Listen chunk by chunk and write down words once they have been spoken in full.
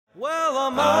Well,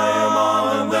 I'm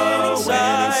on the winning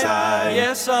side.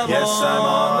 Yes, I'm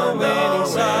on the winning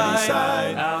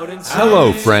side.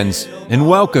 Hello, friends, and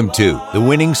welcome to the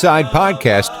Winning Side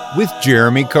Podcast with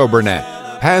Jeremy Coburnett,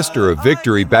 pastor of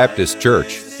Victory Baptist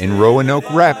Church in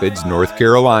Roanoke Rapids, North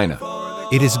Carolina.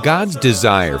 It is God's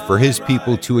desire for His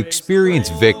people to experience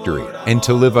victory and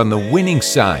to live on the winning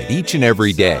side each and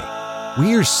every day.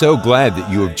 We are so glad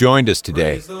that you have joined us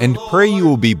today and pray you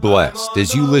will be blessed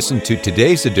as you listen to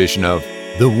today's edition of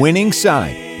The Winning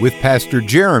Side with Pastor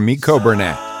Jeremy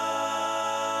Coburnett.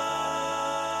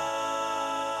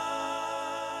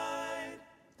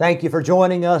 Thank you for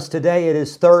joining us today. It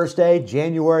is Thursday,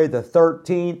 January the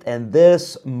 13th, and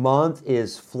this month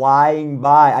is flying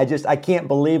by. I can't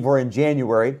believe we're in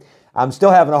January. I'm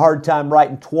still having a hard time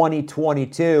writing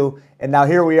 2022, and now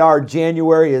here we are.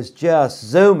 January is just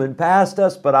zooming past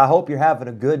us, but I hope you're having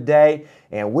a good day,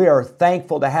 and we are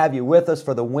thankful to have you with us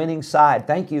for the winning side.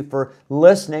 Thank you for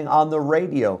listening on the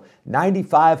radio,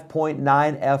 95.9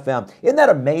 FM. Isn't that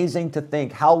amazing to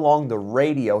think how long the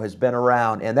radio has been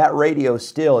around, and that radio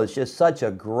still is just such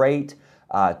a great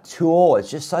tool. It's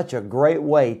just such a great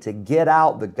way to get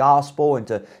out the gospel and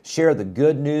to share the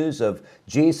good news of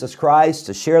Jesus Christ,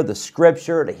 to share the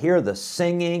scripture, to hear the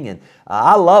singing. And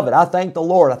I love it. I thank the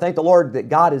Lord. I thank the Lord that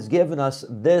God has given us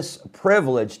this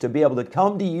privilege to be able to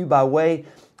come to you by way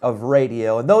of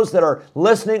radio. And those that are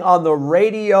listening on the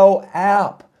radio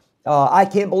app, I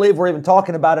can't believe we're even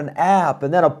talking about an app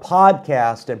and then a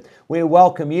podcast, and we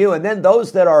welcome you. And then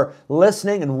those that are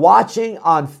listening and watching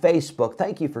on Facebook,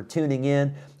 thank you for tuning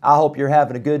in. I hope you're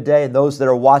having a good day. And those that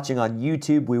are watching on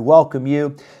YouTube, we welcome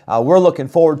you. We're looking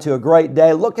forward to a great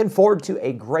day, looking forward to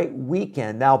a great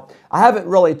weekend. Now, I haven't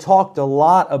really talked a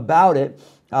lot about it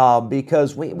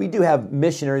because we do have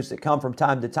missionaries that come from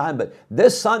time to time, but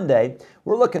this Sunday,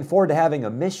 we're looking forward to having a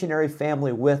missionary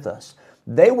family with us.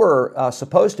 They were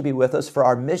supposed to be with us for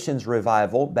our missions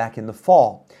revival back in the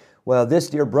fall. Well, this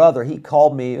dear brother, he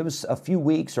called me, it was a few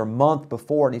weeks or month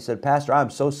before, and he said, "Pastor, I'm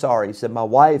so sorry." He said, "My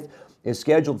wife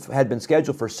had been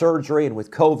scheduled for surgery, and with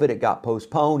COVID, it got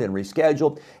postponed and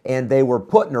rescheduled, and they were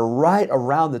putting her right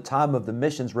around the time of the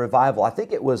missions revival." I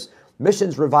think it was,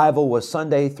 missions revival was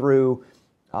Sunday through,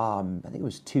 I think it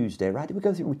was Tuesday, right? Did we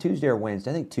go through Tuesday or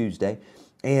Wednesday? I think Tuesday.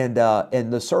 And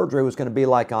the surgery was going to be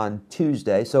like on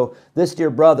Tuesday. So this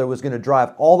dear brother was going to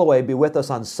drive all the way, be with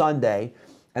us on Sunday,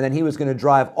 and then he was going to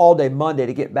drive all day Monday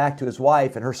to get back to his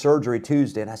wife and her surgery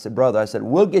Tuesday. And I said, "Brother," I said,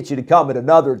 "we'll get you to come at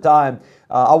another time."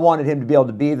 I wanted him to be able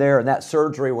to be there, and that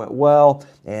surgery went well.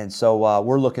 And so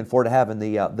we're looking forward to having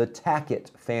the Tackett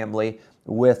family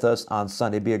with us on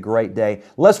Sunday. It'd be a great day.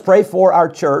 Let's pray for our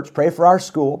church, pray for our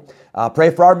school,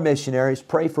 pray for our missionaries,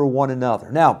 pray for one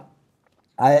another. Now,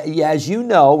 as you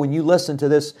know, when you listen to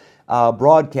this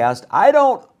broadcast, I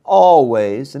don't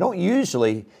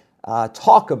usually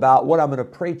talk about what I'm going to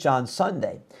preach on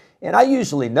Sunday. And I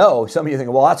usually know. Some of you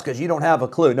think, "Well, that's because you don't have a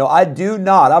clue." No, I do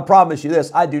not. I promise you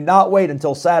this. I do not wait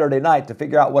until Saturday night to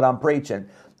figure out what I'm preaching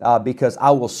because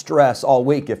I will stress all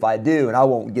week if I do, and I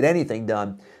won't get anything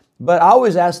done. But I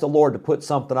always ask the Lord to put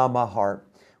something on my heart.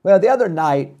 Well, the other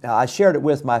night, I shared it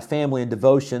with my family in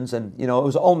devotions, and, it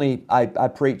was only, I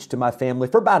preached to my family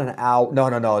for about an hour.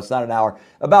 No, it's not an hour.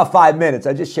 About 5 minutes.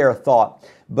 I just share a thought.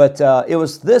 But it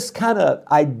was this kind of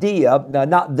idea,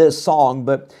 not this song,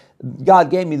 but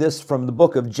God gave me this from the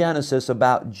book of Genesis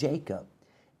about Jacob.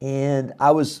 And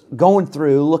I was going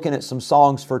through, looking at some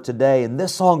songs for today, and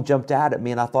this song jumped out at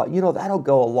me, and I thought, that'll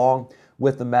go along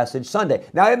with the message Sunday.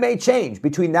 Now, it may change.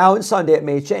 Between now and Sunday, it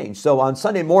may change. So on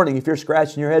Sunday morning, if you're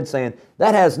scratching your head saying,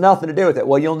 "That has nothing to do with it,"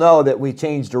 well, you'll know that we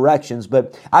changed directions.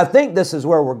 But I think this is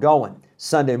where we're going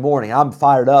Sunday morning. I'm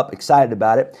fired up, excited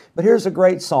about it. But here's a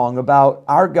great song about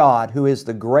our God, who is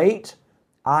the great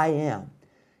I Am.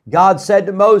 God said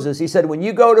to Moses, He said, "When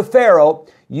you go to Pharaoh,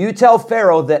 you tell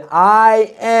Pharaoh that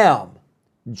I am,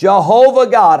 Jehovah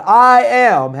God, I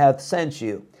am, hath sent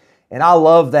you." And I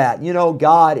love that.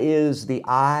 God is the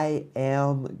I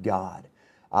am God.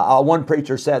 One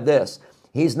preacher said this: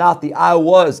 He's not the I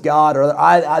was God or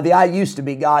the I used to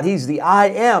be God. He's the I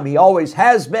am. He always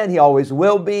has been. He always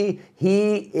will be.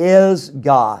 He is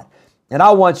God. And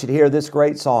I want you to hear this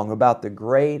great song about the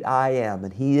great I am.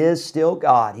 And He is still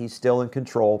God. He's still in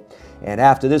control. And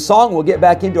after this song, we'll get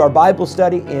back into our Bible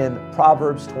study in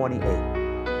Proverbs 28.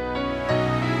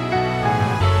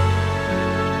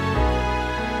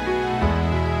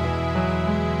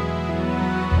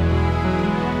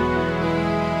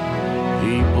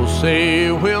 People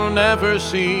say we'll never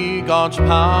see God's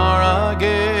power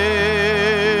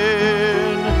again.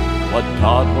 What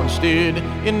God once did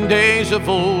in days of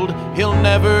old, He'll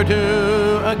never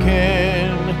do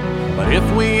again. But if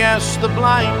we ask the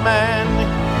blind man,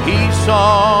 he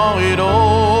saw it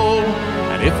all.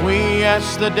 And if we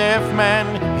ask the deaf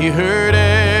man, he heard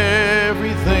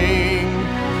everything.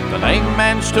 The lame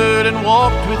man stood and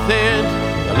walked with it.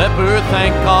 The leper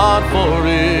thanked God for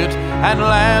it. And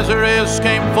Lazarus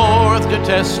came forth to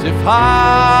testify.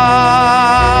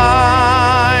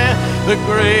 The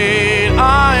great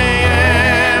I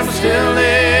Am still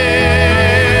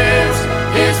lives.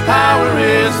 His power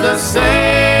is the same.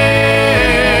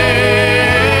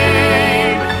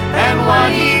 And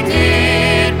what He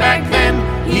did back then,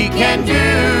 He can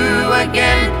do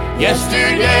again.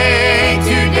 Yesterday,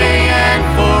 today, and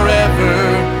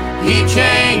forever. He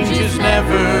changes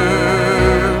never.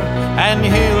 And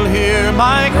He'll hear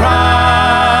my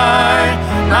cry,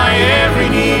 my every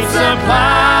need supply.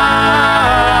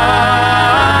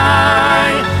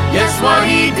 Yes, what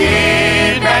He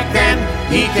did back then,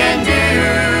 He can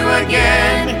do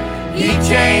again. He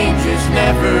changes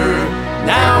never,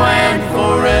 now and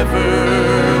forever.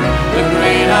 The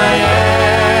great I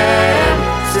Am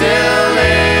still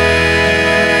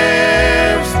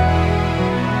lives.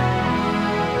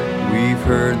 We've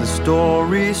heard the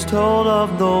stories told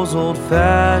of those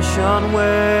old-fashioned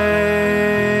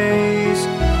ways.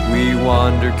 We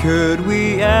wonder, could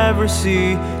we ever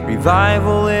see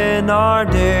revival in our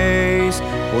days?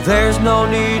 Well, there's no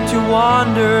need to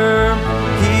wonder.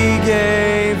 He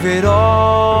gave it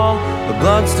all. The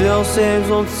blood still saves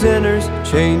old sinners,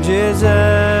 changes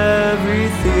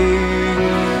everything.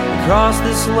 Across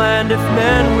this land, if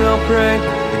men will pray,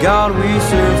 the God we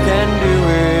serve can do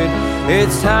it.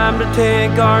 It's time to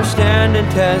take our stand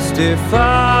and testify.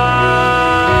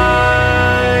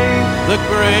 The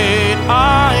great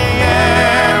I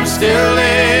Am still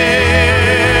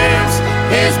lives.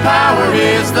 His power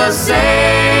is the same.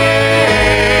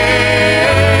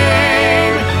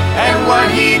 And what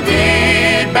He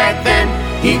did back then,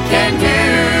 He can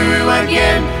do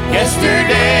again.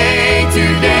 Yesterday,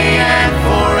 today, and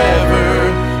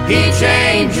forever. He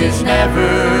changes never.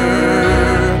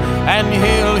 And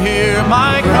He'll hear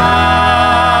my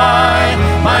cry,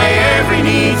 my every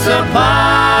need supply.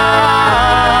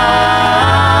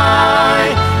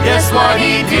 Yes, what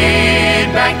He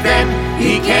did back then,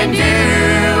 He can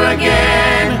do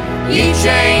again. He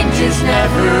changes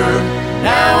never,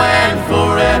 now and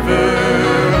forever.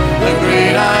 The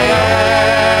great I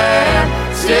Am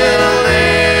still lives.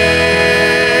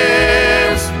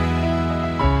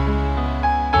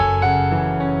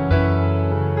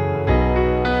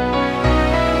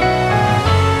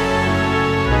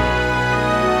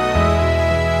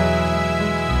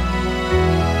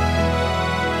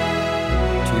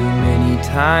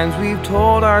 Times we've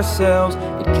told ourselves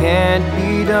it can't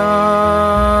be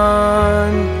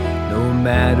done. No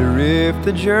matter if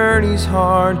the journey's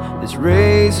hard, this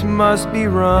race must be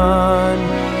run.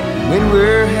 When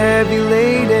we're heavy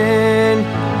laden,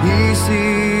 He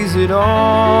sees it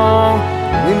all.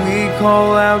 When we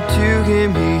call out to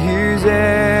Him, He hears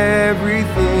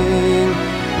everything.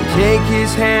 We take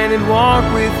His hand and walk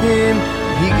with Him.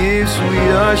 He gives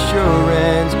sweet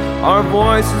assurance. Our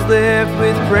voices lift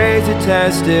with praise to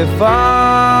testify.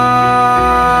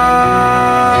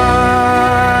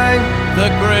 The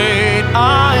great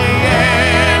I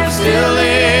Am still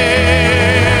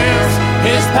lives.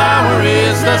 His power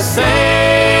is the same.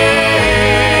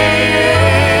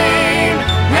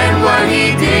 And what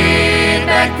He did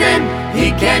back then, He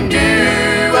can do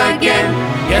again.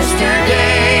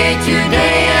 Yesterday,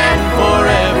 today, and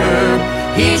forever.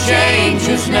 He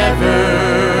changes never.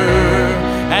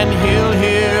 And He'll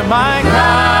hear my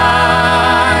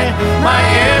cry, my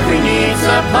every need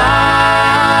supply.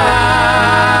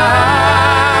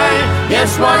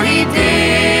 Yes, what He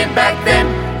did back then,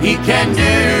 He can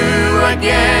do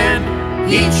again.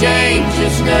 He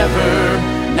changes never,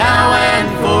 now and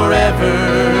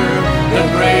forever. The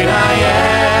great I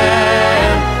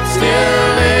Am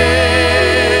still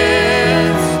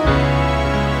lives.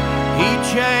 He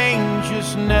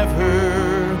changes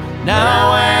never,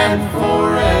 now and forever.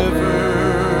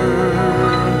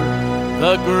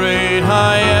 The great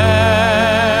I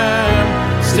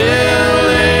Am still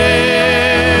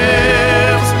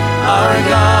lives. Our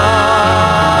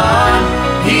God,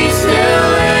 He still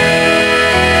lives.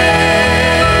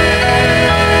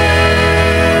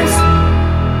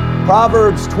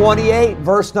 Proverbs 28,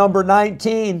 verse number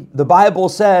 19, the Bible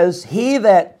says, "He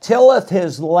that tilleth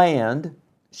his land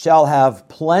shall have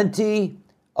plenty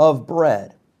of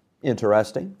bread."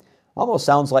 Interesting. Almost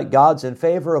sounds like God's in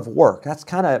favor of work. That's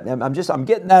kind of, I'm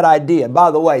getting that idea. And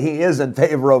by the way, He is in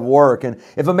favor of work. And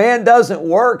if a man doesn't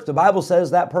work, the Bible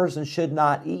says that person should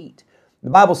not eat. The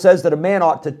Bible says that a man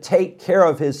ought to take care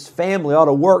of his family, ought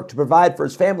to work to provide for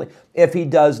his family. If he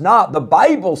does not, the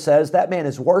Bible says that man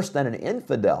is worse than an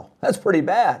infidel. That's pretty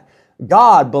bad.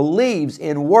 God believes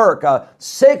in work.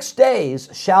 6 days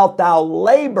shalt thou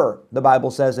labor, the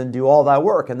Bible says, and do all thy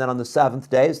work. And then on the seventh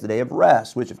day is the day of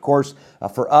rest, which of course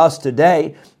for us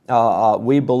today,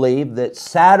 we believe that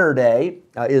Saturday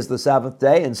is the seventh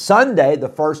day, and Sunday, the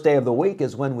first day of the week,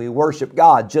 is when we worship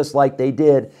God, just like they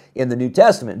did in the New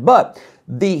Testament. But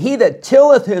he that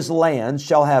tilleth his land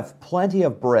shall have plenty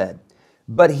of bread,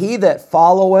 but he that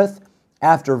followeth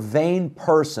after vain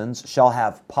persons shall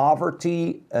have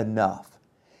poverty enough.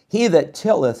 He that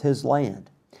tilleth his land.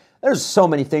 There's so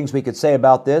many things we could say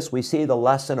about this. We see the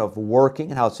lesson of working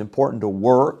and how it's important to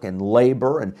work and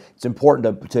labor, and it's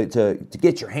important to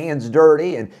get your hands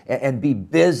dirty and be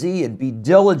busy and be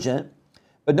diligent.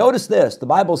 But notice this, the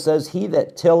Bible says, he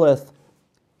that tilleth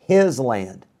his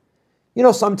land. You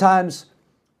know, sometimes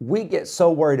we get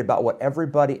so worried about what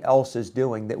everybody else is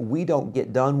doing that we don't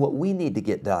get done what we need to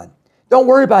get done. Don't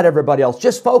worry about everybody else.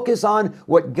 Just focus on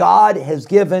what God has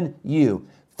given you.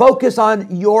 Focus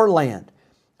on your land.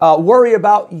 Worry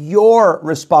about your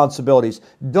responsibilities.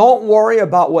 Don't worry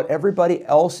about what everybody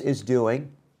else is doing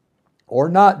or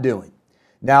not doing.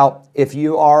 Now, if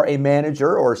you are a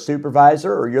manager or a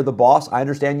supervisor or you're the boss, I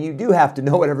understand you do have to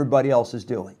know what everybody else is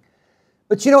doing.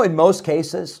 But you know, in most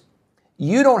cases,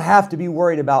 you don't have to be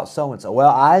worried about so-and-so.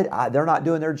 Well, they're not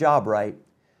doing their job right.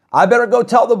 I better go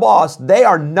tell the boss they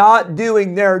are not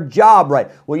doing their job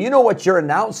right. Well, you know what you're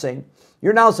announcing?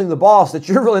 You're announcing to the boss that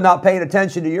you're really not paying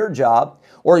attention to your job,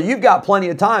 or you've got plenty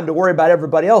of time to worry about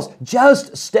everybody else.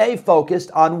 Just stay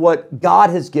focused on what God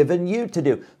has given you to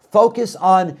do. Focus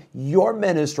on your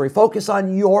ministry. Focus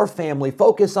on your family.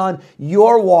 Focus on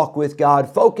your walk with God.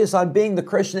 Focus on being the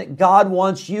Christian that God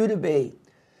wants you to be. You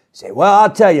say, well, I'll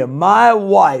tell you, my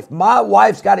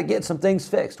wife's got to get some things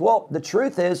fixed. Well, the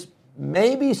truth is,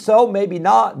 maybe so, maybe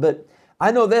not, but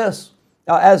I know this.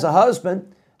 As a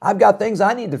husband, I've got things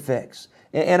I need to fix.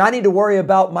 And I need to worry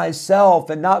about myself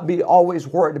and not be always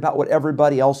worried about what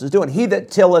everybody else is doing. He that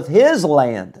tilleth his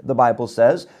land, the Bible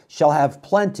says, shall have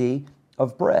plenty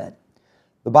of bread.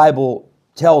 The Bible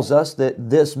tells us that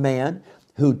this man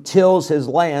who tills his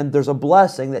land, there's a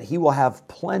blessing that he will have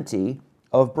plenty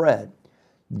of bread.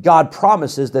 God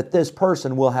promises that this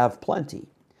person will have plenty.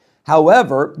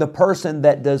 However, the person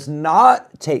that does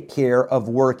not take care of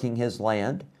working his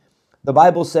land, the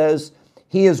Bible says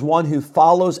he is one who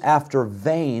follows after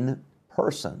vain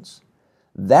persons.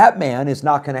 That man is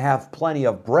not going to have plenty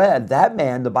of bread. That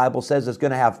man, the Bible says, is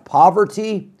going to have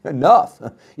poverty enough.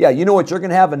 Yeah, you know what you're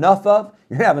going to have enough of?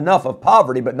 You're going to have enough of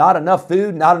poverty, but not enough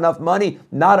food, not enough money,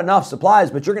 not enough supplies,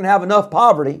 but you're going to have enough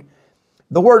poverty.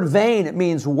 The word vain, it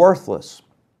means worthless.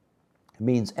 It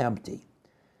means empty.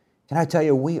 Can I tell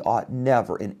you, we ought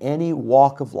never, in any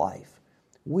walk of life,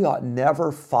 we ought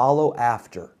never follow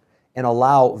after and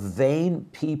allow vain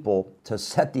people to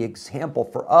set the example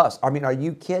for us. I mean, are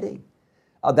you kidding?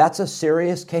 That's a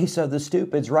serious case of the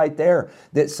stupids right there.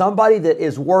 That somebody that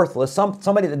is worthless,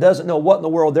 somebody that doesn't know what in the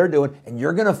world they're doing, and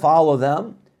you're going to follow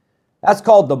them? That's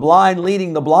called the blind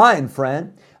leading the blind,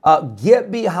 friend. Get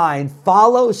behind,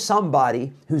 follow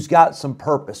somebody who's got some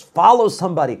purpose. Follow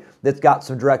somebody that's got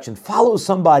some direction. Follow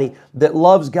somebody that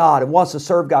loves God and wants to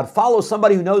serve God. Follow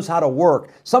somebody who knows how to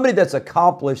work, somebody that's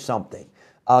accomplished something.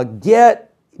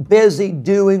 Get busy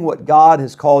doing what God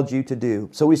has called you to do.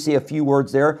 So we see a few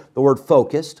words there. The word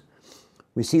focused.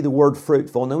 We see the word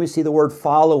fruitful. And then we see the word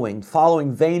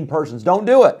following vain persons. Don't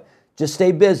do it. Just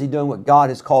stay busy doing what God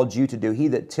has called you to do. He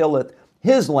that tilleth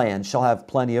his land shall have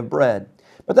plenty of bread.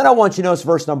 But then I want you to notice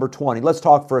verse number 20. Let's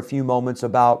talk for a few moments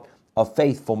about a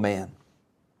faithful man.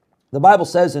 The Bible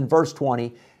says in verse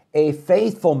 20, a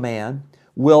faithful man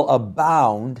will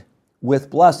abound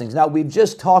with blessings. Now, we've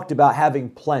just talked about having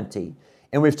plenty,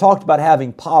 and we've talked about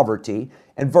having poverty,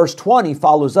 and verse 20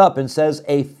 follows up and says,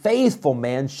 a faithful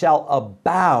man shall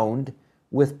abound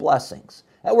with blessings.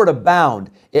 That word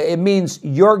abound, it means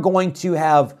you're going to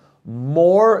have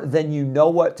more than you know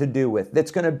what to do with.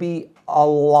 That's going to be a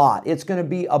lot. It's going to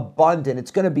be abundant.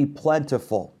 It's going to be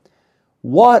plentiful.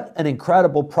 What an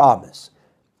incredible promise.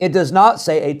 It does not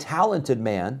say a talented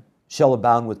man shall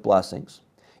abound with blessings.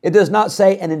 It does not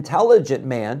say an intelligent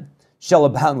man shall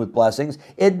abound with blessings.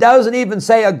 It doesn't even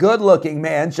say a good-looking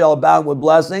man shall abound with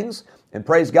blessings. And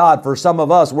praise God, for some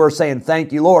of us, we're saying,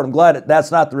 thank you, Lord. I'm glad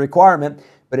that's not the requirement.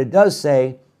 But it does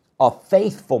say a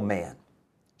faithful man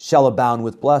shall abound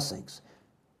with blessings.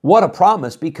 What a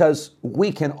promise, because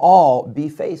we can all be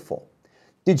faithful.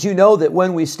 Did you know that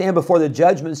when we stand before the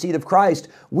judgment seat of Christ,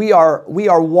 we are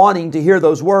wanting to hear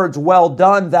those words, well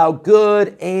done, thou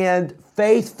good and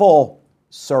faithful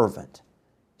servant.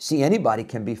 See, anybody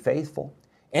can be faithful.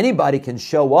 Anybody can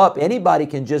show up. Anybody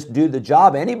can just do the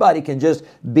job. Anybody can just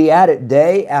be at it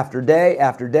day after day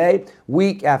after day,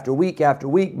 week after week after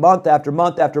week, month after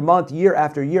month after month, year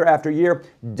after year after year,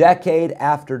 decade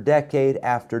after decade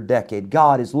after decade.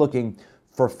 God is looking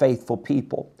for faithful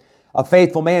people. A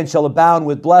faithful man shall abound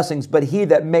with blessings, but he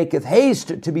that maketh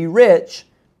haste to be rich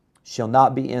shall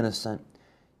not be innocent.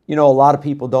 You know, a lot of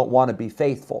people don't want to be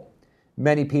faithful.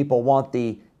 Many people want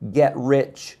the get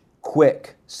rich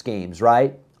quick schemes,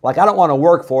 right? Like, I don't want to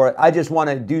work for it. I just want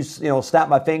to do, snap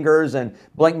my fingers and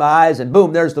blink my eyes and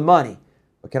boom, there's the money.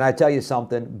 But can I tell you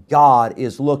something? God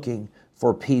is looking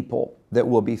for people that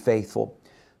will be faithful.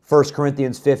 1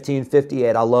 Corinthians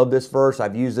 15:58. I love this verse.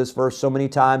 I've used this verse so many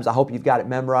times. I hope you've got it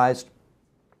memorized.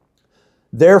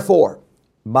 Therefore,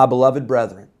 my beloved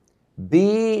brethren,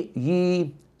 be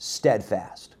ye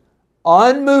steadfast,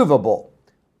 unmovable,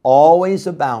 always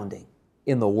abounding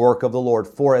in the work of the Lord,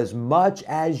 for as much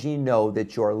as ye know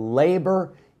that your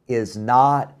labor is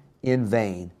not in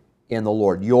vain in the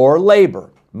Lord. Your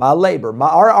labor,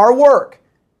 our work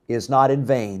is not in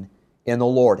vain in the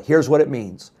Lord. Here's what it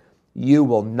means. You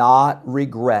will not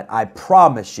regret. I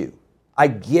promise you, I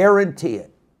guarantee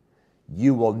it.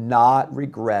 You will not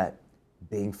regret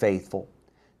being faithful.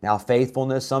 Now,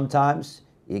 faithfulness, sometimes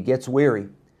it gets weary.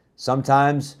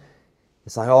 Sometimes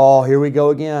it's like, oh, here we go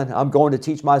again. I'm going to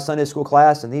teach my Sunday school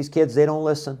class and these kids, they don't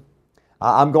listen.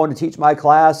 I'm going to teach my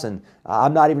class and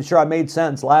I'm not even sure I made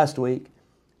sense last week.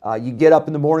 You get up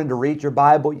in the morning to read your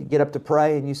Bible, you get up to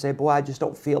pray and you say, boy, I just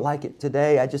don't feel like it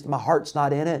today. My heart's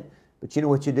not in it. But you know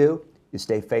what you do? You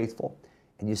stay faithful.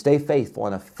 And you stay faithful.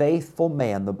 And a faithful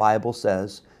man, the Bible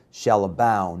says, shall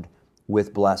abound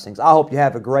with blessings. I hope you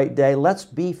have a great day. Let's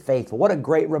be faithful. What a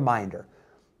great reminder.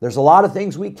 There's a lot of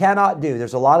things we cannot do.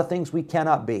 There's a lot of things we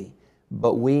cannot be.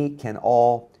 But we can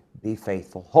all be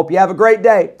faithful. Hope you have a great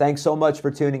day. Thanks so much for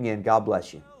tuning in. God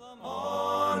bless you. I'm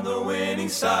on the winning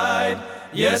side.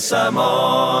 Yes, I'm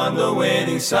on the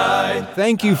winning side.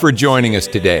 Thank you for joining us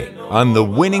today on the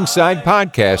Winning Side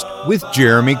Podcast with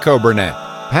Jeremy Coburnett,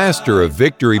 pastor of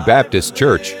Victory Baptist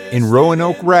Church in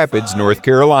Roanoke Rapids, North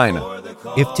Carolina.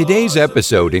 If today's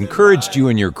episode encouraged you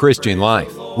in your Christian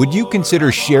life, would you consider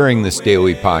sharing this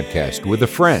daily podcast with a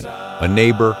friend, a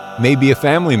neighbor, maybe a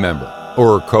family member,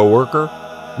 or a coworker?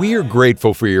 We are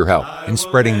grateful for your help in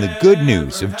spreading the good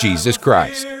news of Jesus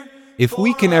Christ. If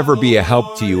we can ever be a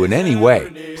help to you in any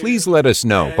way, please let us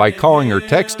know by calling or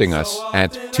texting us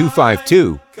at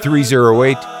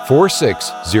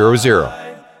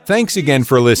 252-308-4600. Thanks again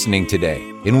for listening today,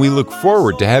 and we look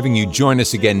forward to having you join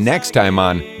us again next time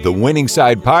on the Winning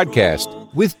Side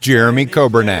Podcast with Jeremy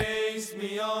Coburnett.